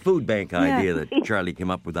 that food bank idea that Charlie came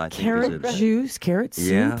up with, I think, carrot juice, carrot soup.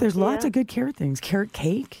 Yeah. There's lots of good carrot things. Carrot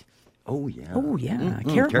cake. Oh, yeah. Oh, yeah.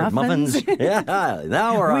 Mm-hmm. Carrot muffins. Yeah,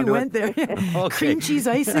 now we're on We went there. Okay. Cream cheese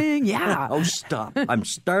icing. Yeah. Oh, stop. I'm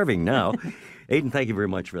starving now. Aiden, thank you very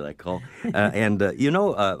much for that call.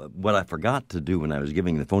 What I forgot to do when I was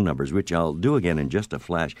giving the phone numbers, which I'll do again in just a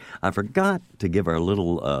flash, I forgot to give our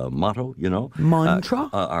little motto, Mantra?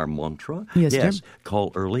 Our mantra. Yes, Jim.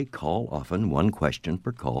 Call early, call often, one question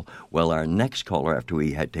per call. Well, our next caller, after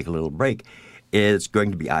we take a little break, is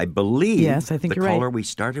going to be, I believe, yes, I think the you're caller right. we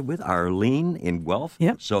started with, Arlene in Guelph.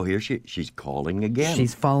 Yep. So here she's calling again.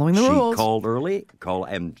 She's following the rules. She called early,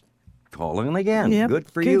 calling again. Yep.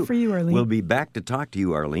 Good for you. Good for you, Arlene. We'll be back to talk to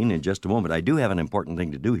you, Arlene, in just a moment. I do have an important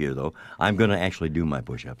thing to do here, though. I'm going to actually do my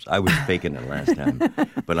push-ups. I was faking it last time,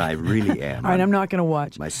 but I really am. All right, I'm not going to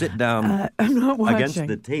watch. My sit-down I'm not watching. against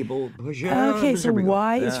the table push-ups. Okay, so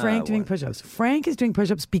why is Frank doing push-ups? Frank is doing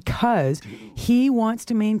push-ups because he wants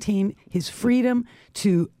to maintain his freedom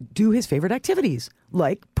to do his favorite activities,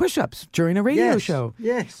 like push-ups during a radio show.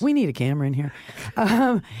 Yes. We need a camera in here.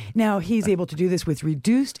 Now, he's able to do this with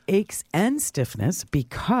reduced aches and stiffness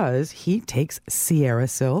because he takes Sierra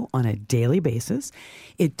Sil on a daily basis.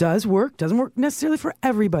 It does work. Doesn't work necessarily for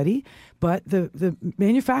everybody, but the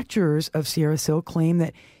manufacturers of Sierra Sil claim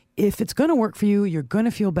that if it's going to work for you, you're going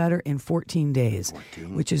to feel better in 14 days,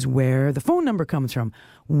 which is where the phone number comes from,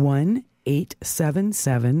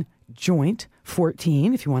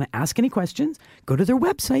 1-877-JOINT-14. If you want to ask any questions, go to their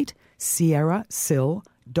website,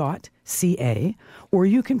 sierrasil.ca, or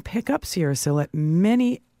you can pick up Sierra Sil at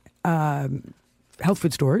many health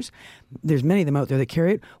food stores. There's many of them out there that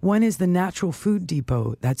carry it. One is the Natural Food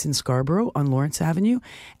Depot. That's in Scarborough on Lawrence Avenue,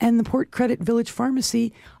 and the Port Credit Village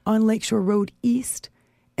Pharmacy on Lakeshore Road East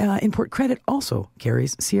in Port Credit also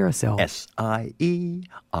carries Sierra Sil. SIERRASIL.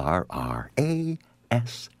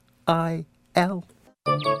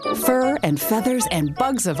 Fur and feathers and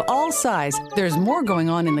bugs of all size. There's more going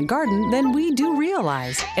on in the garden than we do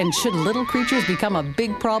realize. And should little creatures become a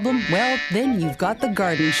big problem, well, then you've got The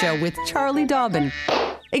Garden Show with Charlie Dobbin.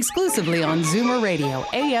 Exclusively on Zoomer Radio,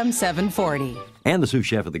 AM 740. And the sous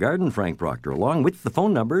chef of the garden, Frank Proctor, along with the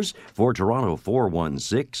phone numbers for Toronto,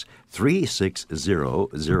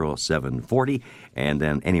 416-360-0740. And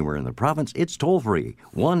then anywhere in the province, it's toll-free,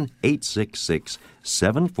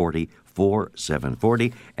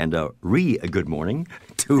 1-866-740-4740. And good morning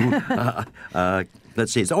to,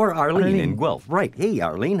 let's see, it's Arlene in Guelph. Right. Hey,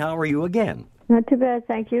 Arlene, how are you again? Not too bad,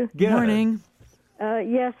 thank you. Good Morning.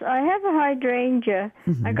 Yes, I have a hydrangea.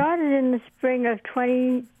 Mm-hmm. I got it in the spring of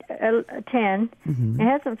 2010. Mm-hmm. It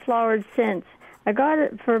hasn't flowered since. I got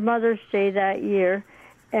it for Mother's Day that year,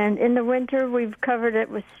 and in the winter we've covered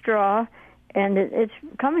it with straw, and it's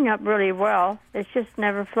coming up really well. It's just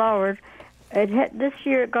never flowered. This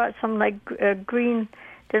year it got some green,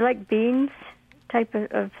 they're like beans type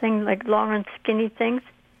of thing, like long and skinny things.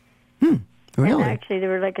 Really? And actually they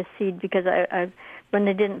were like a seed because I when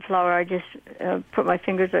they didn't flower, I just put my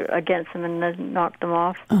fingers against them and then knocked them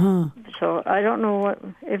off. Uh-huh. So I don't know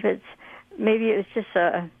maybe it's just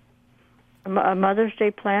a Mother's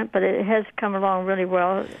Day plant, but it has come along really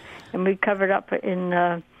well. And we covered up for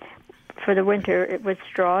the winter with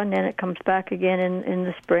straw, and then it comes back again in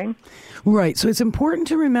the spring. Right. So it's important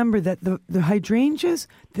to remember that the hydrangeas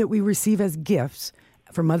that we receive as gifts,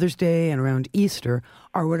 for Mother's Day and around Easter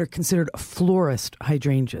are what are considered florist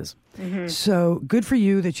hydrangeas. So good for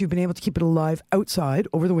you that you've been able to keep it alive outside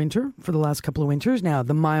over the winter for the last couple of winters. Now,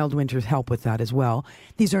 the mild winters help with that as well.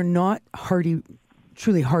 These are not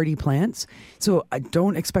truly hardy plants, so I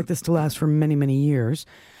don't expect this to last for many, many years.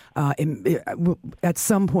 At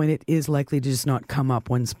some point, it is likely to just not come up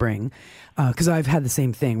one spring, because I've had the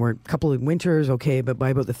same thing where a couple of winters, okay, but by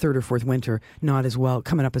about the third or fourth winter, not as well,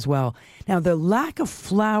 coming up as well. Now, the lack of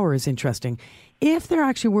flower is interesting. If there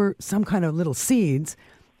actually were some kind of little seeds,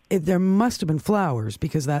 there must have been flowers,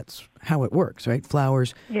 because that's how it works, right?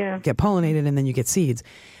 Flowers get pollinated and then you get seeds.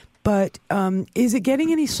 But is it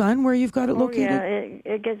getting any sun where you've got it located?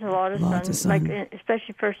 Yeah, it gets a lot of sun, like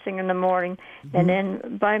especially first thing in the morning. And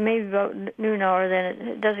then by maybe about noon hour, then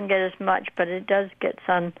it doesn't get as much, but it does get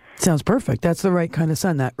sun. Sounds perfect. That's the right kind of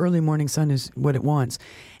sun. That early morning sun is what it wants.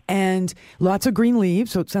 And lots of green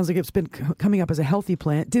leaves, so it sounds like it's been coming up as a healthy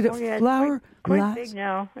plant. Did it flower? It's quite big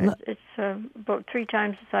now. It's about 3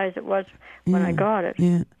 times the size it was when I got it.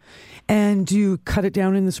 Yeah. And do you cut it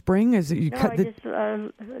down in the spring? Not in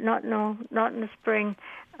the spring.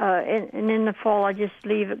 And in the fall, I just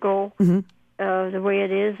leave it go the way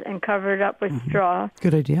it is and cover it up with straw.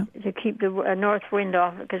 Good idea. To keep the north wind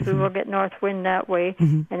off it, because we will get north wind that way.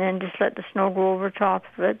 And then just let the snow go over top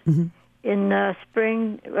of it. In the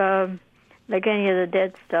spring, like any of the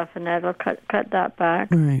dead stuff, and that'll cut that back.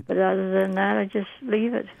 Right. But other than that, I just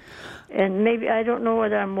leave it. And maybe I don't know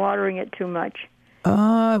whether I'm watering it too much.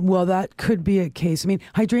 Well, that could be a case. I mean,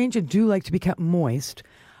 hydrangea do like to be kept moist,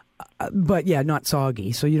 but yeah, not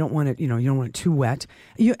soggy. So you don't want it. You don't want it too wet.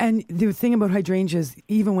 And the thing about hydrangeas,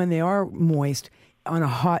 even when they are moist, on a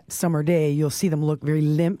hot summer day, you'll see them look very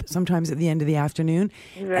limp sometimes at the end of the afternoon.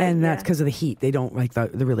 Right, and that's because of the heat. They don't like the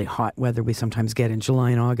really hot weather we sometimes get in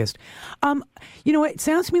July and August. You know what? It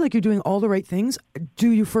sounds to me like you're doing all the right things.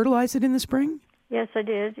 Do you fertilize it in the spring? Yes, I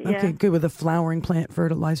did. Yeah. Okay, good. With a flowering plant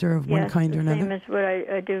fertilizer of one kind or another? Same as what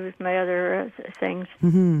I do with my other things.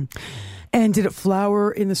 And did it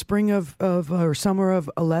flower in the spring of or summer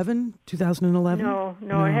of 2011? No,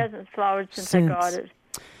 it hasn't flowered since I got it.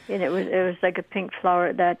 And it was like a pink flower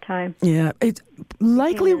at that time. Yeah, it's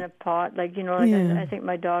likely in a pot, I think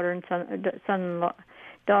my daughter and son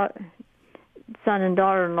and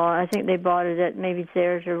daughter-in-law, I think they bought it at maybe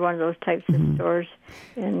Thayer's or one of those types of stores,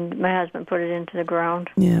 and my husband put it into the ground.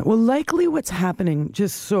 Yeah, well, likely what's happening,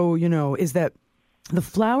 just so you know, is that the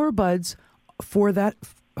flower buds for that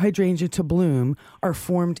hydrangea to bloom are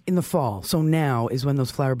formed in the fall. So now is when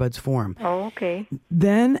those flower buds form. Oh, okay.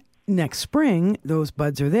 Then next spring, those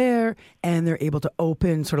buds are there, and they're able to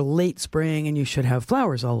open sort of late spring, and you should have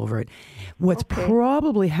flowers all over it. What's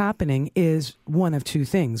probably happening is one of two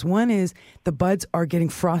things. One is the buds are getting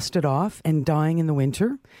frosted off and dying in the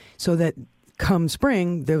winter, so that come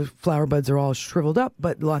spring, the flower buds are all shriveled up,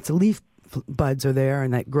 but lots of leaf buds are there,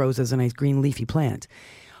 and that grows as a nice green leafy plant.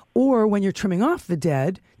 Or when you're trimming off the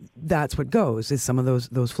dead, that's what goes, is some of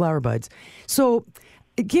those flower buds. So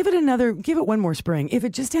give it one more spring. If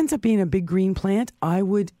it just ends up being a big green plant, I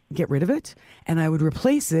would get rid of it, and I would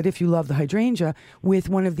replace it, if you love the hydrangea, with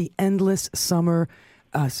one of the endless summer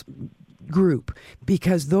group,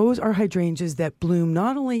 because those are hydrangeas that bloom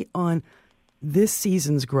not only on this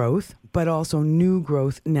season's growth, but also new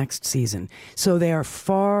growth next season. So they are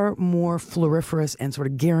far more floriferous and sort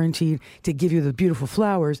of guaranteed to give you the beautiful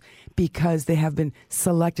flowers, because they have been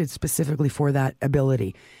selected specifically for that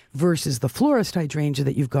ability, versus the florist hydrangea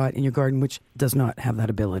that you've got in your garden, which does not have that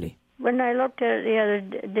ability. When I looked at it the other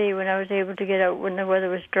day when I was able to get out when the weather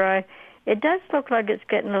was dry, it does look like it's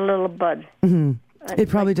getting a little bud. It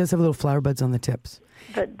probably does have little flower buds on the tips.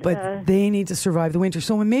 But they need to survive the winter.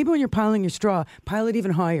 So when you're piling your straw, pile it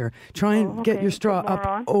even higher. Try and get your straw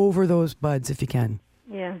up over those buds if you can.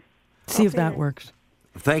 Yeah. See if that works.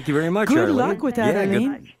 Thank you very much, Good Arlene. luck with that,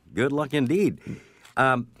 Arlene. Good luck indeed.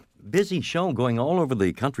 Busy show going all over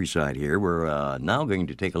the countryside here. We're now going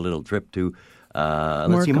to take a little trip to,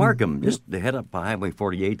 Markham. Just to head up Highway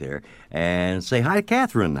 48 there and say hi to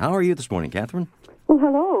Catherine. How are you this morning, Catherine? Well,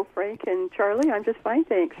 hello, Frank and Charlie. I'm just fine,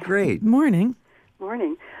 thanks. Great. Morning.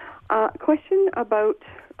 Morning. Question about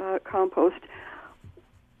compost.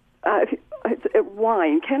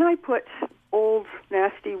 Wine. Can I put old,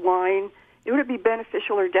 nasty wine? Would it be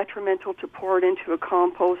beneficial or detrimental to pour it into a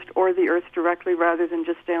compost or the earth directly rather than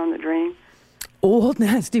just down the drain? Old,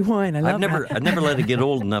 nasty wine. I've never let it get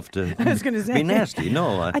old enough to be nasty.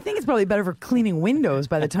 No. I think it's probably better for cleaning windows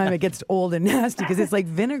by the time it gets old and nasty, because it's like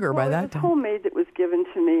vinegar by that time. It was homemade that was given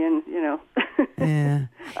to me, and, Yeah.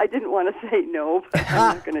 I didn't want to say no, but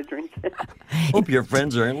I'm not going to drink it. Hope your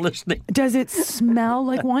friends aren't listening. Does it smell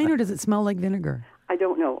like wine or does it smell like vinegar? I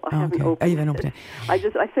don't know. I haven't opened it.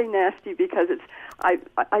 I say nasty because I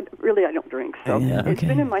really don't drink, so it's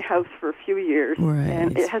been in my house for a few years,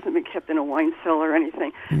 and it hasn't been kept in a wine cellar or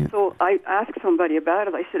anything. Yeah. So I asked somebody about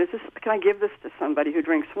it. I said, can I give this to somebody who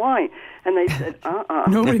drinks wine? And they said,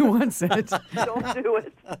 Nobody wants it. Don't do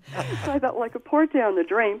it. So I thought, well, I could pour it down the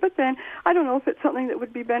drain, but then I don't know if it's something that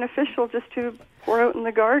would be beneficial just to pour out in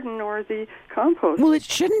the garden or the compost. Well, it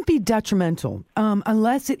shouldn't be detrimental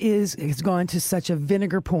unless it's gone to such a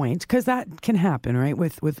vinegar point, because that can happen, right?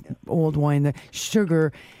 With old wine, the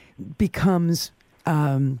sugar becomes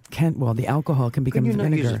the alcohol can become vinegar.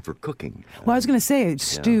 Could you not use it for cooking? Well, I was going to say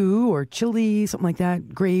stew or chili, something like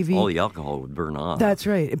that, gravy. All the alcohol would burn off. That's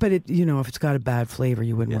right. But if it's got a bad flavor,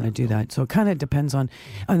 you wouldn't want to do that. So it kind of depends on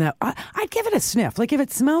that. I'd give it a sniff. Like if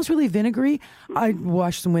it smells really vinegary, I'd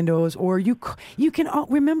wash some windows. Or you can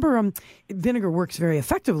remember vinegar works very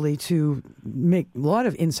effectively to make a lot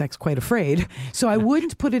of insects quite afraid. So I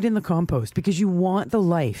wouldn't put it in the compost because you want the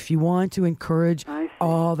life. You want to encourage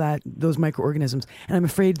all those microorganisms. And I'm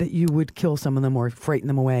afraid that you would kill some of them or frighten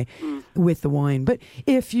them away with the wine. But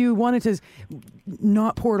if you wanted to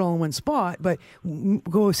not pour it all in one spot, but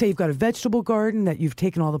say you've got a vegetable garden that you've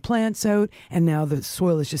taken all the plants out and now the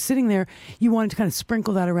soil is just sitting there, you wanted to kind of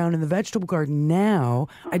sprinkle that around in the vegetable garden now,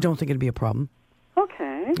 I don't think it'd be a problem.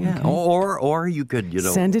 Okay. Yeah. Okay. Or you could,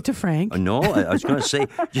 send it to Frank. No, I was going to say,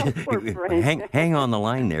 hang on the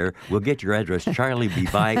line there. We'll get your address. Charlie be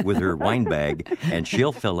by with her wine bag, and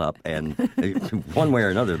she'll fill up. And one way or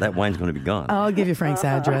another, that wine's going to be gone. I'll give you Frank's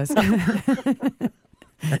address.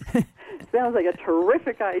 Sounds like a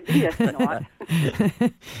terrific idea, not.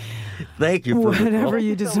 Thank you for whatever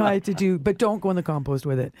you decide to do, but don't go in the compost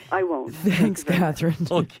with it. I won't. Thanks, Catherine.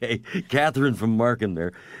 Okay, Catherine from Markham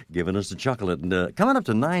there, giving us a chocolate. And coming up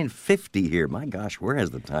to 9:50 here. My gosh, where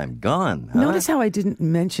has the time gone? Huh? Notice how I didn't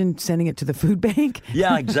mention sending it to the food bank?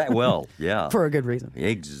 Yeah, exactly. Well, yeah. For a good reason.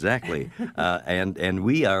 Exactly. And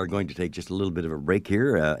we are going to take just a little bit of a break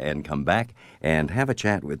here and come back and have a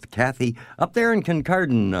chat with Kathy up there in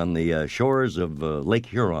Kincardine on the shores of Lake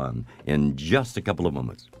Huron in just a couple of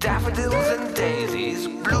moments. Daffodils and daisies,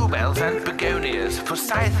 bluebells and begonias,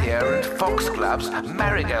 forsythia and foxgloves,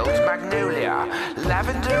 marigolds, magnolia,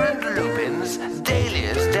 lavender and lupins,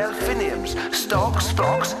 dahlias, delphiniums, stalks,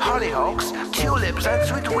 phlox, hollyhocks, tulips and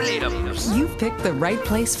sweet williams. You've picked the right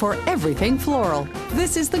place for everything floral.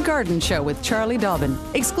 This is The Garden Show with Charlie Dobbin,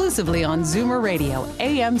 exclusively on Zoomer Radio,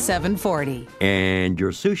 AM 740. And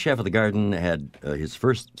your sous chef of the garden had his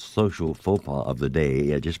first social faux pas of the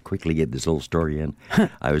day. Just quickly get this little story in.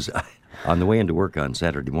 I was on the way into work on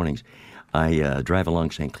Saturday mornings. I drive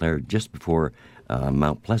along St. Clair just before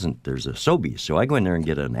Mount Pleasant. There's a Sobeys. So I go in there and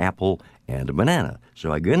get an apple and a banana.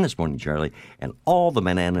 So I go in this morning, Charlie, and all the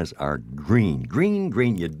bananas are green.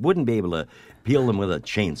 Green. You wouldn't be able to peel them with a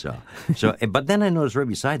chainsaw. So, but then I noticed right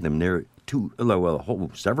beside them there are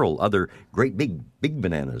several other great big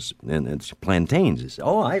bananas, and it's plantains.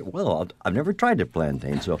 I've never tried a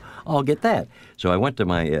plantain, so I'll get that. So I went to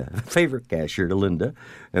my favorite cashier, to Linda,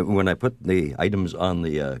 and when I put the items on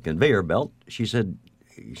the conveyor belt, she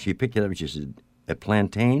picked it up and she said, "A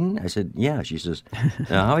plantain?" I said, "Yeah." She says,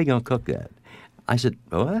 "Now, how are you going to cook that?" I said,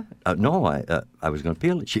 "What? No, I was going to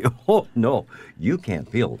peel it." She, "Oh, no, you can't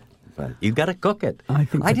peel it. You've got to cook it."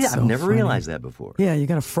 I've never realized that before. Yeah, you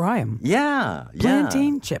got to fry them. Yeah.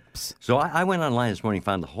 Plantain chips. So I went online this morning,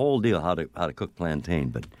 found the whole deal how to cook plantain,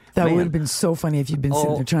 but that would have been so funny if you'd been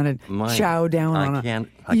sitting there trying to chow down on it.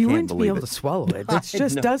 You wouldn't be able to swallow it. It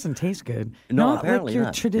just doesn't taste good. No, not apparently like your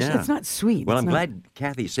not. tradition. Yeah. It's not sweet. Well, I'm glad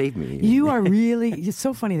Kathy saved me. You are really. It's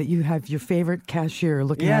so funny that you have your favorite cashier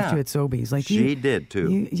looking after you at Sobeys. Like she did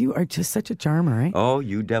too. You are just such a charmer, right? Oh,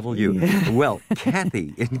 you devil, you. Yeah. Well,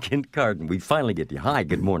 Kathy in Kincardine, we finally get you. Hi,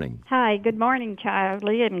 good morning. Hi, good morning,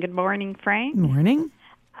 Charlie, and good morning, Frank. Morning.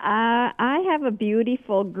 I have a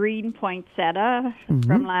beautiful green poinsettia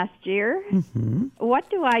from last year. Mm-hmm. What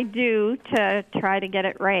do I do to try to get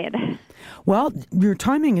it red? Well, your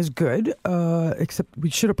timing is good, except we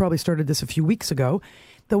should have probably started this a few weeks ago.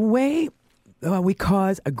 The way we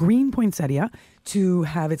cause a green poinsettia to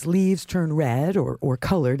have its leaves turn red or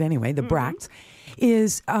colored anyway, the bracts,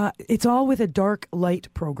 is it's all with a dark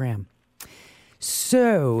light program.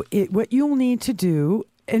 So what you'll need to do,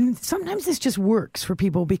 and sometimes this just works for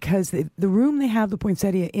people because the room they have the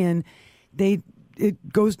poinsettia in,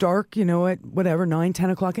 it goes dark, at whatever, 9, 10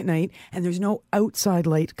 o'clock at night, and there's no outside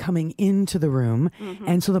light coming into the room. Mm-hmm.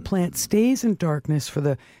 And so the plant stays in darkness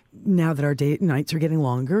now that our nights are getting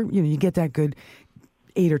longer. You get that good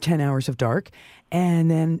 8 or 10 hours of dark,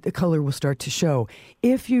 and then the color will start to show.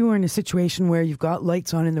 If you are in a situation where you've got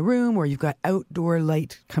lights on in the room or you've got outdoor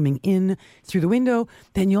light coming in through the window,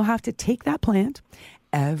 then you'll have to take that plant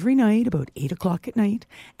every night about 8 o'clock at night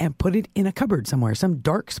and put it in a cupboard somewhere, some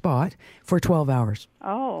dark spot for 12 hours.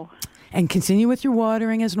 Oh. And continue with your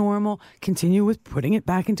watering as normal. Continue with putting it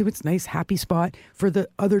back into its nice, happy spot for the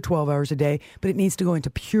other 12 hours a day. But it needs to go into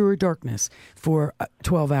pure darkness for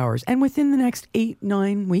 12 hours. And within the next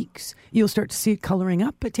 8-9 weeks, you'll start to see it coloring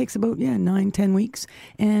up. It takes about 9-10 weeks,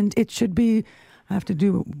 and it should be. I have to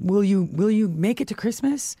do. Will you make it to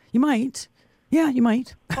Christmas? You might. Yeah, you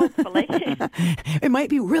might. Hopefully. It might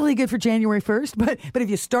be really good for January 1st, but if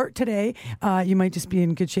you start today, you might just be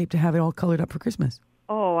in good shape to have it all colored up for Christmas.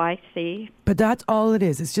 Oh, I see. But that's all it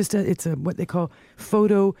is. It's just it's a what they call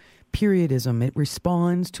photoperiodism. It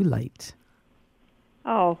responds to light.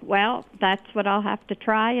 Oh, well, that's what I'll have to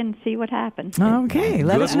try and see what happens. Okay,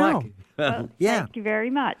 let us know. Well, Yeah. Thank you very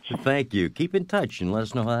much. Thank you. Keep in touch and let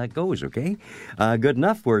us know how that goes, okay? Good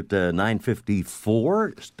enough. We're at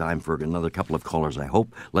 9:54. It's time for another couple of callers, I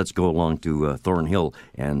hope. Let's go along to Thornhill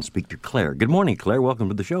and speak to Claire. Good morning, Claire. Welcome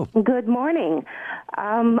to the show. Good morning.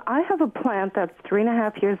 I have a plant that's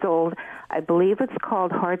 3.5 years old. I believe it's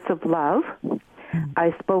called Hearts of Love.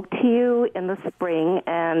 I spoke to you in the spring,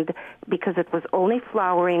 and because it was only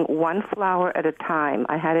flowering one flower at a time,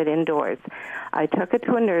 I had it indoors. I took it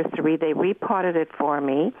to a nursery. They repotted it for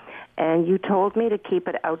me, and you told me to keep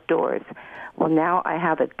it outdoors. Well, now I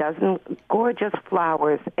have a dozen gorgeous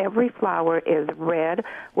flowers. Every flower is red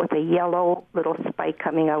with a yellow little spike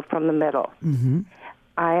coming out from the middle. Mm-hmm.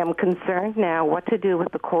 I am concerned now what to do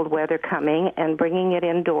with the cold weather coming and bringing it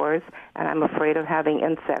indoors, and I'm afraid of having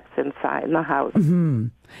insects inside in the house. Mm-hmm.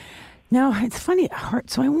 Now, it's funny,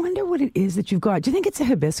 so I wonder what it is that you've got. Do you think it's a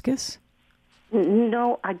hibiscus?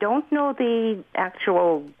 No, I don't know the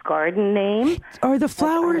actual garden name. Are the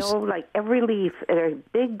flowers? I know, like every leaf, they're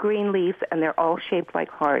big green leaves, and they're all shaped like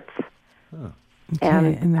hearts. Huh. Okay,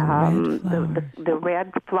 And the the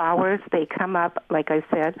red flowers, they come up, like I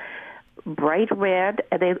said, bright red.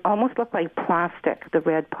 They almost look like plastic, the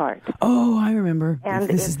red part. Oh, I remember. And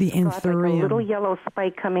this is the got anthurium. like a little yellow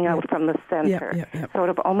spike coming out from the center. Yep. Sort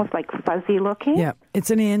of almost like fuzzy looking. Yeah,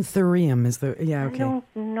 it's an anthurium. Okay. I don't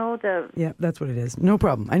know the... Yeah, that's what it is. No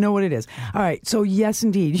problem. I know what it is. All right, so yes,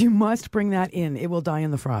 indeed, you must bring that in. It will die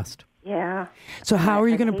in the frost. Yeah. So how are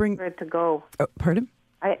you going to bring... I'd hate for it to go. Pardon?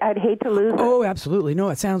 I'd hate to lose it. Oh, absolutely. No,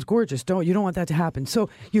 it sounds gorgeous. You don't want that to happen. So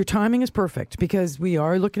your timing is perfect because we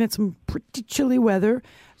are looking at some pretty chilly weather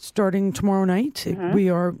starting tomorrow night. Mm-hmm.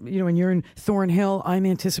 We are, when you're in Thornhill, I'm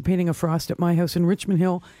anticipating a frost at my house in Richmond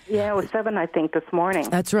Hill. Yeah, it was 7, I think, this morning.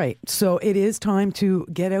 That's right. So it is time to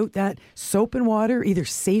get out that soap and water, either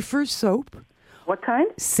Safer's soap. What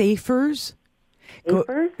kind? Safer's.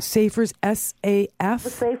 Safer's, S-A-F. The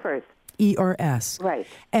Safer's. ERS. Right.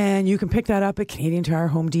 And you can pick that up at Canadian Tire,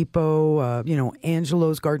 Home Depot,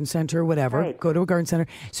 Angelo's Garden Center, whatever. Right. Go to a garden center.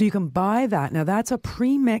 So you can buy that. Now, that's a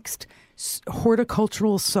pre-mixed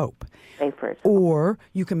horticultural soap. Safer's. Or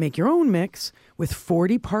you can make your own mix with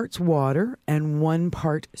 40 parts water and 1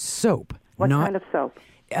 part soap. What kind of soap?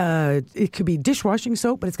 It could be dishwashing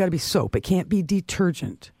soap, but it's got to be soap. It can't be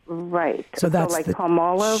detergent. Right. So that's like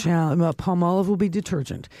Palmolive? Palmolive will be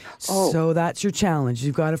detergent. Oh. So that's your challenge.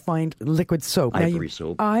 You've got to find liquid soap. Ivory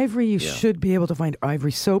soap. Ivory, you should be able to find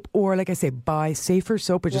ivory soap. Or, like I say, buy Safer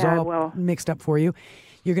soap, which is all mixed up for you.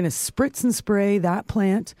 You're going to spritz and spray that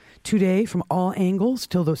plant today from all angles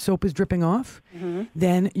till the soap is dripping off. Mm-hmm.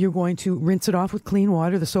 Then you're going to rinse it off with clean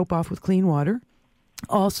water, the soap off with clean water.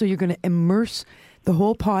 Also, you're going to immerse the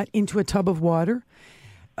whole pot into a tub of water.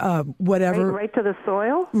 Whatever. Right to the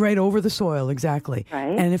soil? Right over the soil, exactly.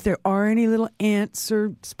 Right. And if there are any little ants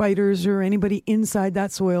or spiders or anybody inside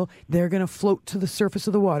that soil, they're going to float to the surface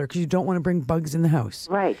of the water because you don't want to bring bugs in the house.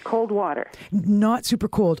 Right. Cold water. Not super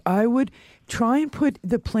cold. I would try and put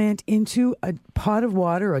the plant into a pot of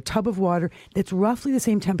water, a tub of water that's roughly the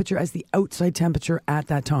same temperature as the outside temperature at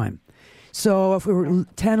that time. So if we were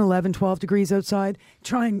 10, 11, 12 degrees outside,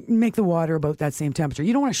 try and make the water about that same temperature.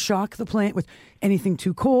 You don't want to shock the plant with anything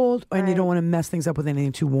too cold, and you don't want to mess things up with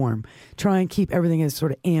anything too warm. Try and keep everything as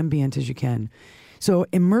sort of ambient as you can. So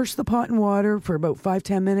immerse the pot in water for about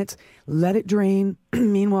 5-10 minutes. Let it drain.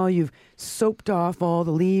 Meanwhile, you've soaped off all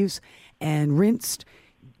the leaves and rinsed.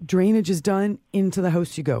 Drainage is done. Into the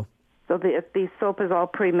house you go. So the soap is all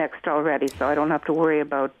pre-mixed already, so I don't have to worry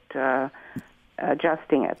about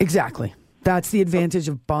adjusting it. Exactly. That's the advantage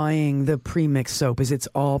of buying the pre-mixed soap, is it's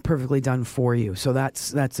all perfectly done for you. So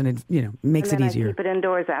that's makes and it then easier. I keep it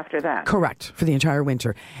indoors after that. Correct, for the entire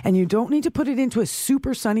winter. And you don't need to put it into a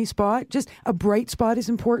super sunny spot. Just a bright spot is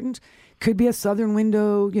important. Could be a southern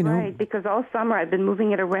window, Right, because all summer I've been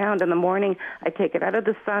moving it around. In the morning, I take it out of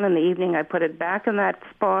the sun. In the evening, I put it back in that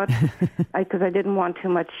spot because I didn't want too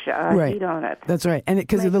much heat on it. That's right. And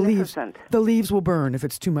because of the leaves will burn if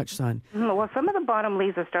it's too much sun. Well, some of the bottom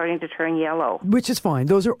leaves are starting to turn yellow. Which is fine.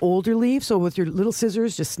 Those are older leaves, so with your little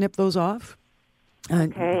scissors, just snip those off.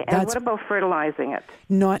 Okay, and what about fertilizing it?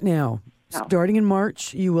 Not now. No. Starting in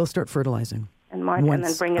March, you will start fertilizing. In March, and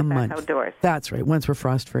then bring it back outdoors. That's right, once we're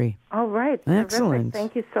frost-free. All right. Excellent. Terrific.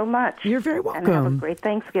 Thank you so much. You're very welcome. And have a great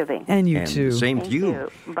Thanksgiving. And you too. Same to you.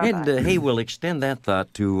 Bye-bye. And hey, we'll extend that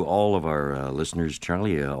thought to all of our listeners,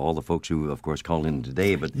 Charlie, all the folks who, of course, called in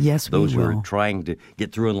today, but those who are trying to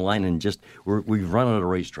get through in the line and we've run on a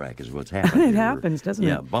racetrack is what's happening. It happens, doesn't it?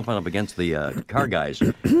 Yeah, bumping up against the car guys,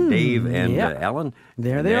 Dave and Alan.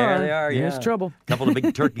 There they are. There's trouble. A couple of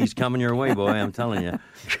big turkeys coming your way, boy, I'm telling you.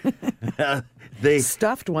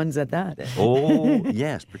 Stuffed ones at that. Oh,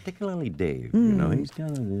 yes, particularly Dave. He's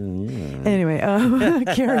kind of, Anyway,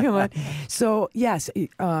 carry on. So, yes,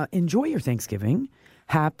 enjoy your Thanksgiving.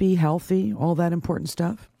 Happy, healthy, all that important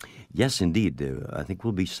stuff. Yes, indeed. I think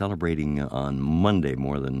we'll be celebrating on Monday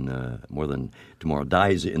more than tomorrow.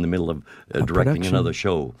 Di's in the middle of directing production. another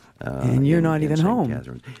show. And you're not even St. home.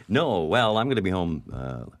 Catharines. No, well, I'm going to be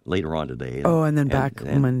home later on today. And then back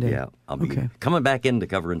Monday. Yeah, I'll be coming back in to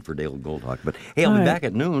cover in for Dale Goldhawk. But hey, I'll be back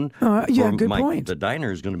at noon. Good point. The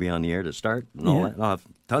diner is going to be on the air to start and all that. I'll have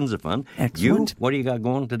tons of fun. Excellent. You, what do you got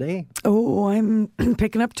going today? Oh, I'm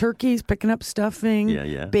picking up turkeys, picking up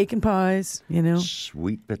stuffing, bacon pies,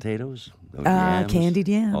 Sweet potatoes? Candied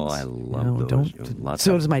yams. Oh, I love those.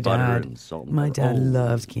 So does my dad. And salt and my butter. dad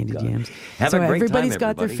loves candied yams. Have a great everybody's time,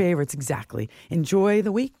 got their favorites, exactly. Enjoy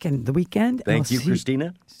the week and the weekend. Thank you,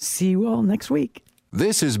 Christina. See you all next week.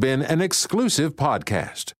 This has been an exclusive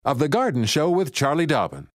podcast of The Garden Show with Charlie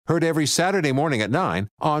Dobbin. Heard every Saturday morning at 9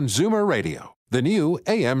 on Zoomer Radio, the new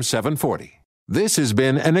AM 740. This has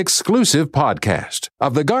been an exclusive podcast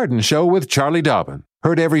of The Garden Show with Charlie Dobbin.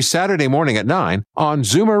 Heard every Saturday morning at 9 on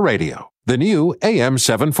Zoomer Radio, the new AM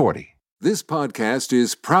 740. This podcast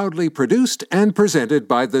is proudly produced and presented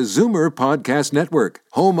by the Zoomer Podcast Network,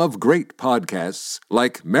 home of great podcasts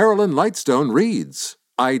like Marilyn Lightstone Reads,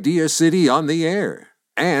 Idea City on the Air,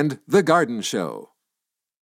 and The Garden Show.